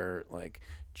the air, like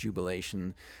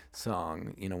jubilation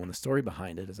song, when the story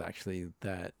behind it is actually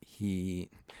that he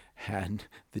had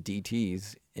the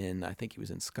DTs I think he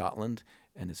was in Scotland,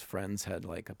 and his friends had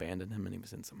like abandoned him, and he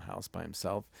was in some house by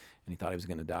himself, and he thought he was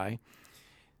going to die.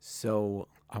 So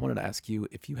I wanted to ask you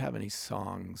if you have any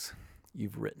songs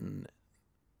you've written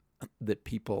that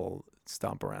people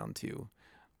stomp around to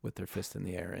with their fist in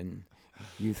the air, and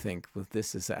you think, well,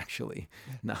 this is actually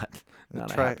not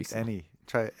a happy song.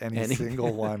 Try any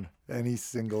single one, any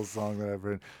single song that I've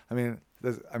written.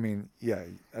 Yeah,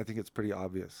 I think it's pretty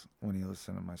obvious when you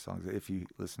listen to my songs, if you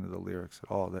listen to the lyrics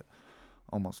at all, that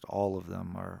almost all of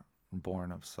them are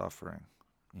born of suffering,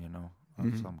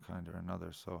 of some kind or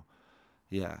another. So,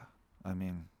 yeah, I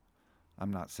mean,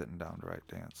 I'm not sitting down to write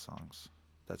dance songs.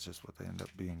 That's just what they end up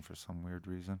being for some weird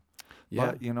reason.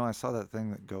 Yeah. But, I saw that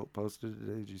thing that Goat posted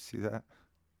today. Did you see that?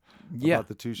 Yeah. About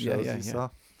the 2 shows he saw?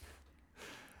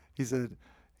 He said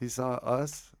he saw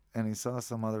us and he saw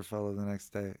some other fellow the next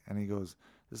day. And he goes,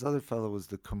 this other fellow was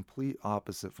the complete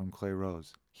opposite from Clay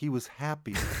Rose. He was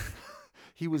happy.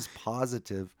 He was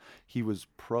positive. He was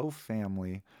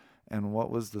pro-family. And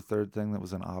what was the third thing that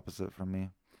was an opposite from me?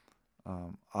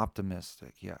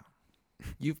 Optimistic, yeah.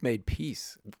 You've made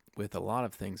peace with a lot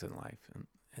of things in life,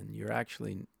 and you're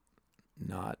actually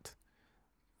not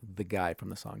the guy from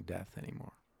the song Death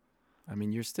anymore. I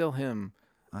mean, you're still him.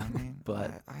 I mean,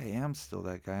 but I am still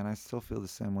that guy, and I still feel the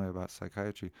same way about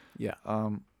psychiatry. Yeah.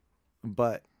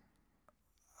 But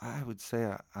I would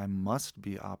say I must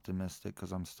be optimistic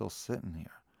because I'm still sitting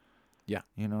here. Yeah.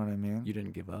 You know what I mean? You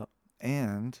didn't give up.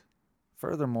 And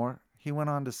furthermore, he went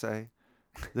on to say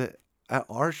that at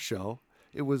our show,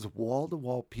 It was wall to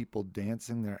wall people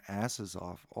dancing their asses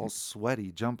off, all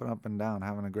sweaty, jumping up and down,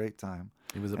 having a great time.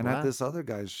 It was a And at this blast. other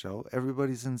guy's show,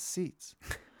 everybody's in seats.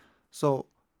 So,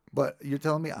 but you're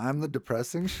telling me I'm the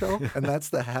depressing show and that's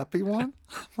the happy one?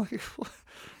 I'm like, what?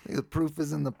 The proof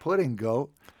is in the pudding,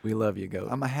 goat. We love you, goat.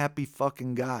 I'm a happy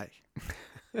fucking guy.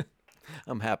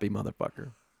 I'm happy,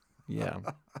 motherfucker. Yeah.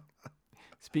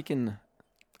 Speaking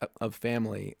of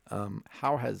family,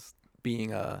 how has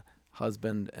being a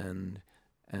husband and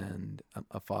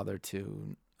a father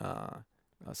to a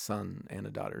son and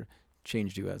a daughter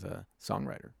changed you as a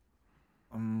songwriter?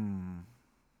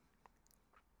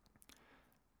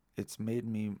 It's made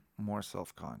me more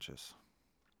self-conscious.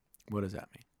 What does that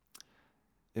mean?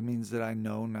 It means that I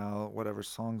know now whatever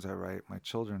songs I write, my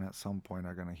children at some point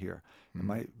are going to hear. It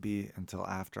might be until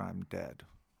after I'm dead,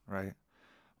 right?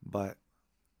 But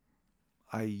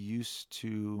I used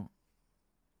to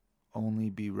only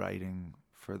be writing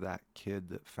for that kid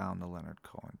that found the Leonard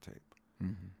Cohen tape.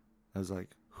 Mm-hmm. That was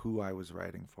like who I was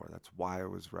writing for. That's why I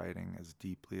was writing as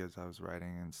deeply as I was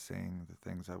writing and saying the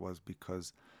things I was,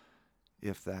 because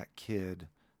if that kid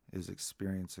is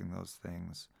experiencing those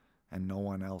things and no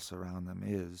one else around them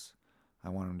is, I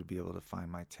want them to be able to find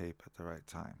my tape at the right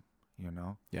time, you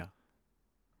know? Yeah.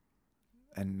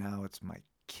 And now it's my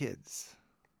kids.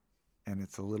 And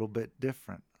it's a little bit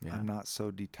different. Yeah. I'm not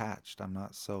so detached. I'm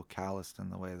not so calloused in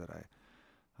the way that I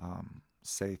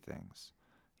say things.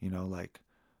 You know, like,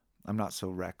 I'm not so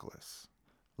reckless.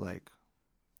 Like,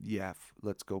 yeah,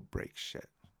 let's go break shit.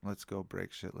 Let's go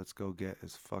break shit. Let's go get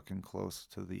as fucking close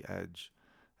to the edge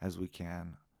as we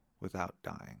can without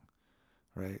dying,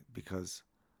 right? Because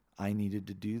I needed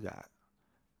to do that.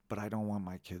 But I don't want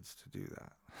my kids to do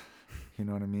that. You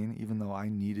know what I mean? Even though I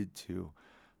needed to,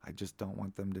 I just don't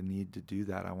want them to need to do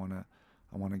that. I want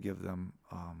to give them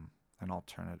an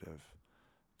alternative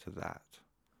to that.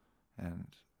 And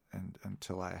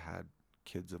until I had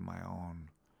kids of my own,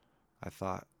 I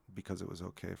thought because it was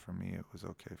okay for me, it was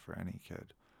okay for any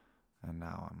kid. And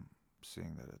now I'm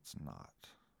seeing that it's not.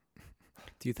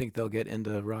 Do you think they'll get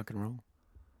into rock and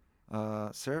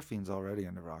roll? Seraphine's already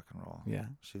into rock and roll. Yeah.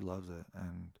 She loves it.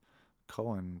 And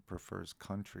Cohen prefers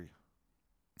country.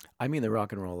 I mean the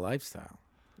rock and roll lifestyle.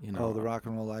 You know. Oh, the rock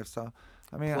and roll lifestyle.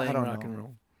 I mean, playing I don't rock know. and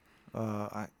roll.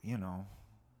 I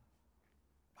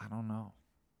don't know.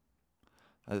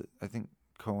 I think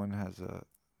Cohen has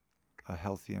a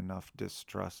healthy enough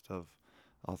distrust of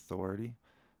authority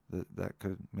that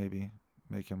could maybe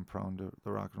make him prone to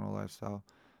the rock and roll lifestyle.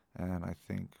 And I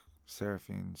think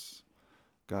Seraphine's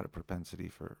got a propensity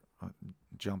for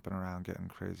jumping around, getting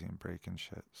crazy, and breaking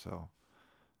shit. So,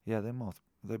 yeah,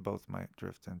 they both might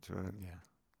drift into it. Yeah.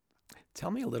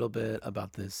 Tell me a little bit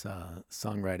about this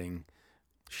songwriting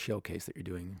showcase that you're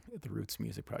doing at the Roots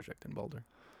Music Project in Boulder.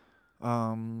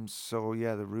 So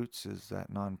yeah, the Roots is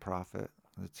that nonprofit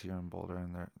that's here in Boulder,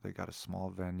 and they got a small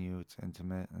venue. It's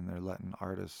intimate, and they're letting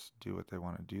artists do what they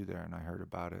want to do there. And I heard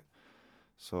about it,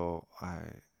 so I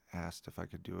asked if I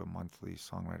could do a monthly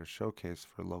songwriter showcase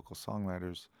for local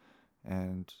songwriters,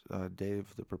 and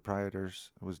Dave, the proprietor,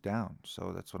 was down.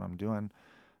 So that's what I'm doing.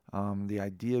 The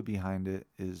idea behind it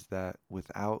is that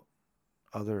without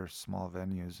other small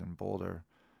venues in Boulder,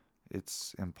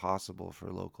 it's impossible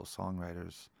for local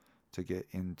songwriters to get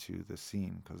into the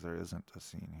scene because there isn't a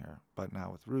scene here. But now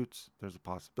with Roots, there's a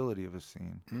possibility of a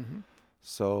scene. Mm-hmm.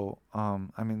 So,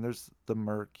 I mean, there's the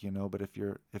Merc, you know, but if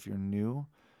you're new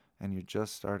and you're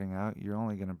just starting out, you're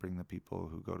only going to bring the people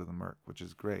who go to the Merc, which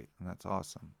is great, and that's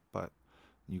awesome. But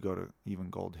you go to even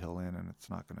Gold Hill Inn, and it's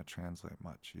not going to translate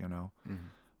much, you know?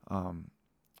 Mm-hmm.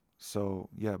 So,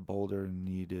 yeah, Boulder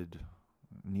needed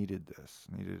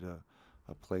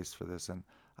a place for this. And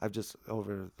I've just,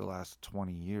 over the last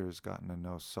 20 years, gotten to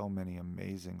know so many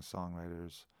amazing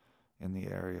songwriters in the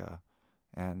area,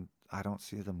 and I don't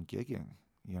see them gigging,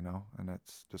 you know, and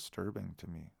it's disturbing to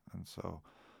me. And so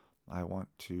I want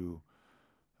to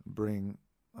bring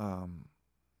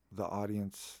the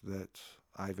audience that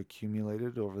I've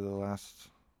accumulated over the last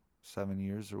 7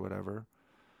 years or whatever,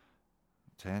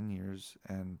 10 years,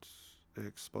 and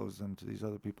expose them to these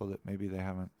other people that maybe they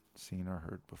haven't seen or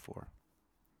heard before.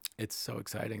 It's so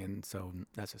exciting and so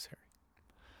necessary.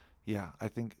 Yeah, I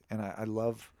think, and I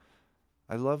love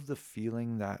the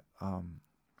feeling that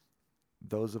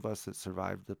those of us that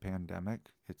survived the pandemic,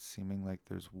 it's seeming like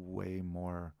there's way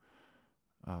more,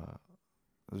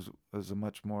 there's a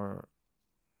much more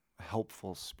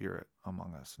helpful spirit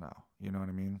among us now. You know what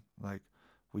I mean? Like,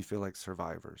 we feel like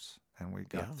survivors, and we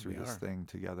got through this thing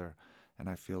together. And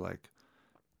I feel like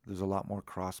there's a lot more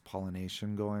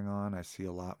cross-pollination going on. I see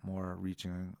a lot more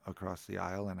reaching across the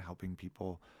aisle and helping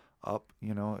people up.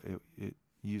 You know,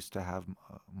 used to have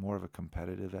more of a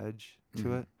competitive edge to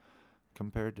Mhm. it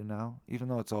compared to now. Even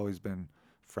though it's always been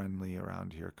friendly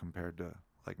around here compared to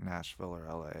like Nashville or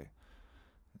LA,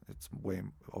 it's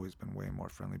always been way more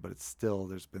friendly. But it's still,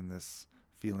 there's been this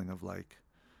feeling of like,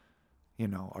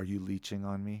 are you leeching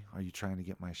on me? Are you trying to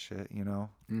get my shit?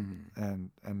 Mm-hmm.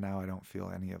 And now I don't feel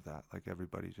any of that. Like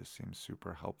everybody just seems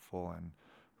super helpful and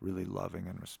really loving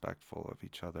and respectful of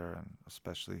each other, and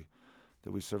especially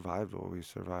that we survived what we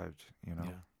survived. Yeah.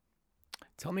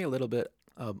 Tell me a little bit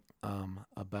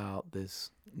about this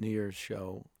New Year's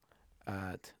show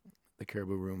at the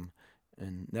Caribou Room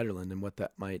in Netherlands and what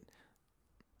that might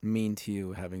mean to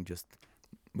you having just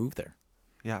moved there.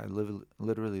 Yeah, I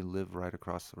literally live right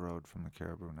across the road from the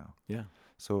Caribou now. Yeah.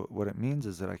 So what it means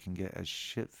is that I can get as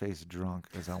shit-faced drunk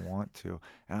as I want to,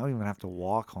 and I don't even have to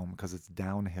walk home because it's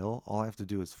downhill. All I have to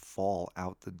do is fall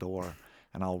out the door,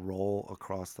 and I'll roll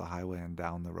across the highway and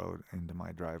down the road into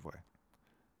my driveway.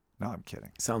 No, I'm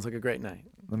kidding. Sounds like a great night.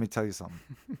 Let me tell you something.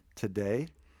 Today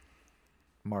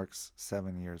marks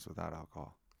 7 years without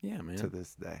alcohol. Yeah, man. To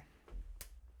this day.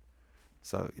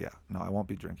 So yeah, no, I won't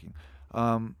be drinking.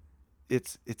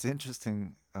 It's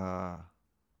interesting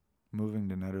moving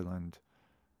to Netherlands.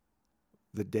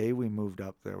 The day we moved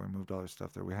up there, we moved all our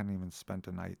stuff there. We hadn't even spent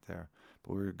a night there,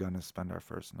 but we were gonna spend our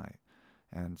first night,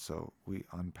 and so we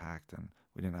unpacked and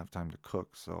we didn't have time to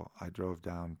cook. So I drove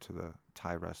down to the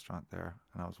Thai restaurant there,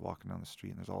 and I was walking down the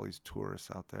street, and there's all these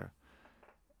tourists out there,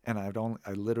 and I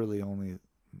literally only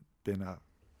been a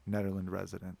Netherlands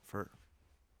resident for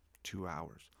 2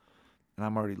 hours. And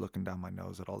I'm already looking down my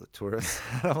nose at all the tourists.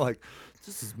 I'm like,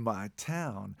 this is my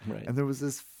town. Right. And there was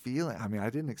this feeling. I mean, I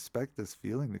didn't expect this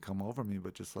feeling to come over me,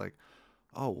 but just like,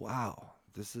 oh, wow,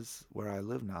 this is where I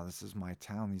live now. This is my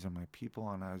town. These are my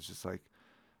people. And I was just like,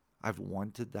 I've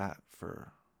wanted that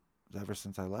ever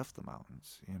since I left the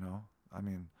mountains, I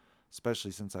mean,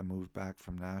 especially since I moved back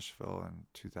from Nashville in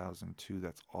 2002.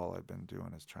 That's all I've been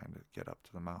doing is trying to get up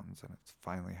to the mountains, and it's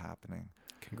finally happening.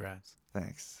 Congrats.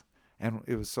 Thanks. And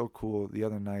it was so cool. The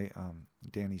other night,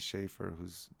 Danny Schaefer,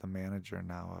 who's the manager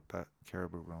now up at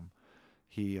Caribou Room,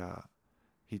 he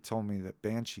told me that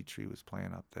Banshee Tree was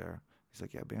playing up there. He's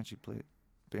like, yeah, Banshee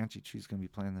Tree's going to be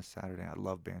playing this Saturday. I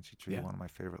love Banshee Tree, one of my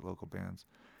favorite local bands.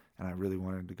 And I really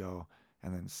wanted to go.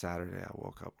 And then Saturday, I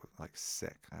woke up like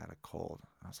sick. I had a cold.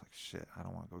 I was like, shit, I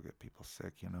don't want to go get people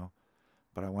sick,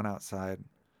 But I went outside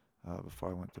before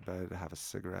I went to bed to have a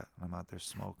cigarette, and I'm out there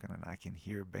smoking, and I can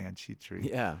hear Banshee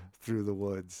Tree through the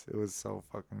woods. It was so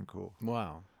fucking cool.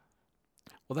 Wow.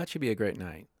 Well, that should be a great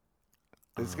night.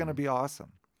 It's going to be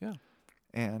awesome. Yeah.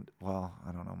 And, well,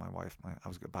 I don't know, I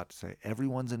was about to say,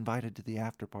 everyone's invited to the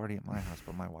after party at my house,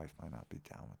 but my wife might not be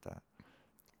down with that.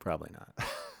 Probably not.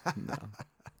 No.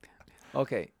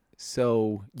 Okay,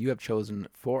 so you have chosen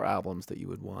 4 albums that you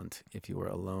would want if you were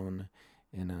alone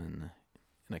in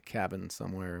a cabin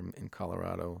somewhere in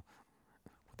Colorado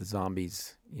with the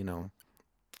zombies,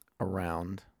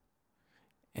 around.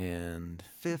 And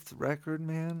 5th record,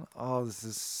 man. Oh, this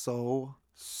is so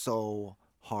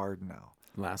hard now.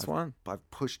 last one?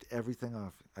 I've pushed everything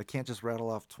off. I can't just rattle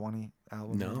off 20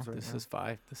 albums. No, right this now. is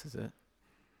 5. This is it.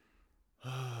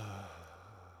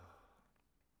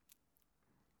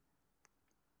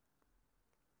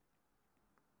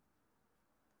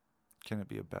 Can it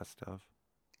be a best of?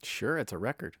 Sure, it's a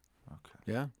record. Okay.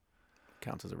 Yeah,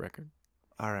 counts as a record.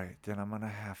 All right, then I'm going to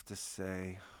have to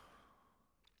say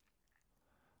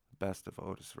best of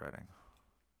Otis Redding.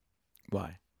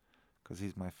 Why? Because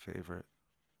he's my favorite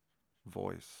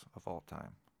voice of all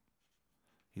time.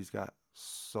 He's got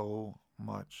so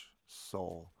much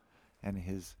soul, and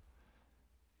his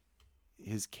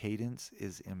cadence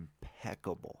is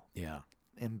impeccable. Yeah.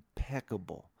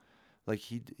 Impeccable. Like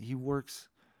he works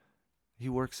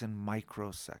in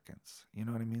microseconds. You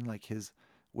know what I mean? Like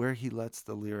where he lets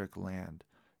the lyric land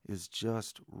is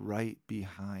just right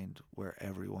behind where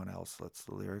everyone else lets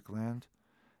the lyric land,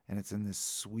 and it's in this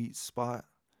sweet spot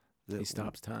that He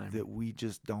stops time. that we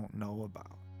just don't know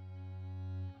about.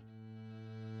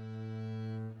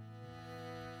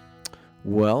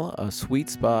 Well, a sweet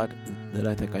spot that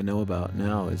I think I know about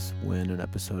now is when an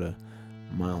episode of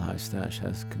Mile High Stash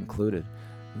has concluded.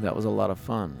 That was a lot of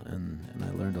fun, and I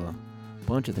learned a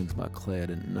bunch of things about Clay I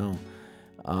didn't know.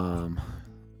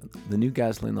 The new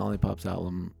Gasoline Lollipops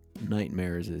album,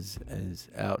 Nightmares, is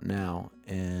out now,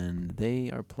 and they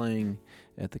are playing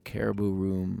at the Caribou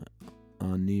Room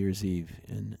on New Year's Eve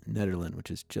in Netherlands,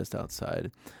 which is just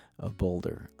outside of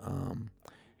Boulder.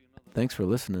 Thanks for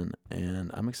listening,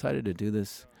 and I'm excited to do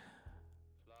this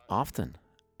often.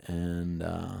 And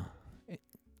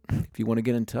if you want to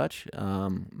get in touch,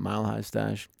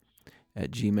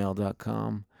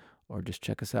 milehighstash@gmail.com, or just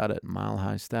check us out at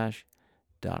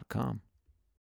milehighstash.com.